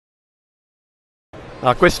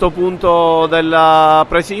A questo punto della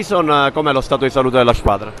pre-season, com'è lo stato di salute della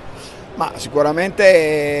squadra? Ma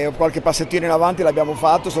sicuramente qualche passettino in avanti l'abbiamo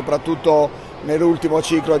fatto, soprattutto nell'ultimo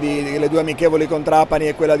ciclo delle due amichevoli con Trapani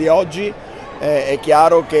e quella di oggi. È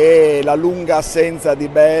chiaro che la lunga assenza di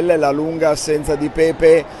Bell, la lunga assenza di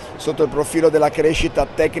Pepe sotto il profilo della crescita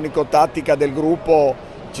tecnico-tattica del gruppo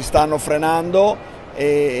ci stanno frenando,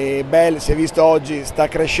 e Bell, si è visto oggi, sta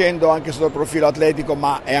crescendo anche sotto il profilo atletico,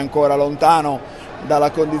 ma è ancora lontano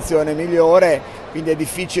dalla condizione migliore, quindi è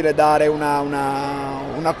difficile dare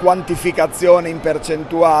una quantificazione in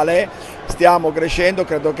percentuale. Stiamo crescendo,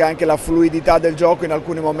 credo che anche la fluidità del gioco in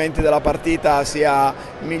alcuni momenti della partita sia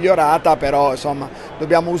migliorata, però insomma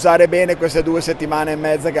dobbiamo usare bene queste 2 settimane e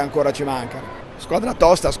mezza che ancora ci mancano. Squadra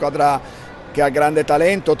tosta, squadra che ha grande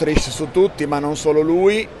talento, Trish su tutti, ma non solo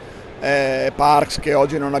lui. Parks, che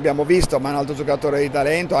oggi non abbiamo visto, ma è un altro giocatore di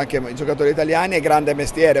talento, anche i giocatori italiani, e grande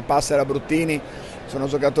mestiere. Passera, Bruttini sono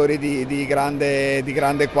giocatori di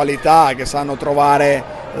grande qualità, che sanno trovare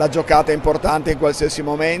la giocata importante in qualsiasi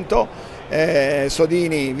momento.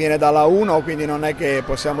 Sodini viene dalla 1, quindi non è che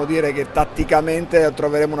possiamo dire che tatticamente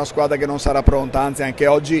troveremo una squadra che non sarà pronta, anzi anche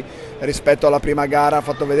oggi rispetto alla prima gara ha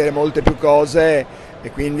fatto vedere molte più cose, e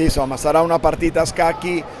quindi insomma sarà una partita a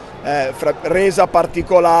scacchi resa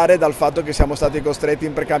particolare dal fatto che siamo stati costretti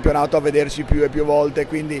in precampionato a vederci più e più volte,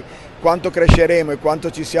 quindi quanto cresceremo e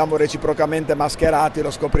quanto ci siamo reciprocamente mascherati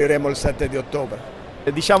lo scopriremo il 7 di ottobre.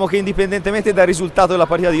 Diciamo che indipendentemente dal risultato della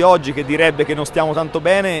partita di oggi, che direbbe che non stiamo tanto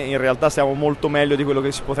bene, in realtà stiamo molto meglio di quello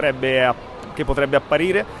che potrebbe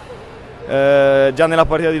apparire. Già nella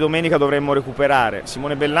partita di domenica dovremmo recuperare.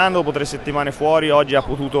 Simone Bellando dopo 3 settimane fuori, oggi ha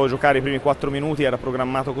potuto giocare i primi 4 minuti, era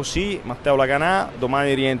programmato così. Matteo Laganà,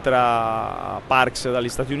 domani rientra Parks dagli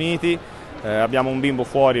Stati Uniti. Abbiamo un bimbo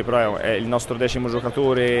fuori, però è il nostro 10°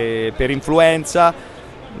 giocatore per influenza.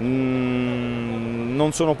 Non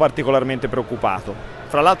sono particolarmente preoccupato.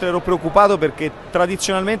 Fra l'altro ero preoccupato perché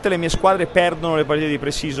tradizionalmente le mie squadre perdono le partite di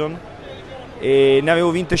pre-season e ne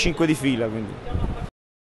avevo vinte 5 di fila, quindi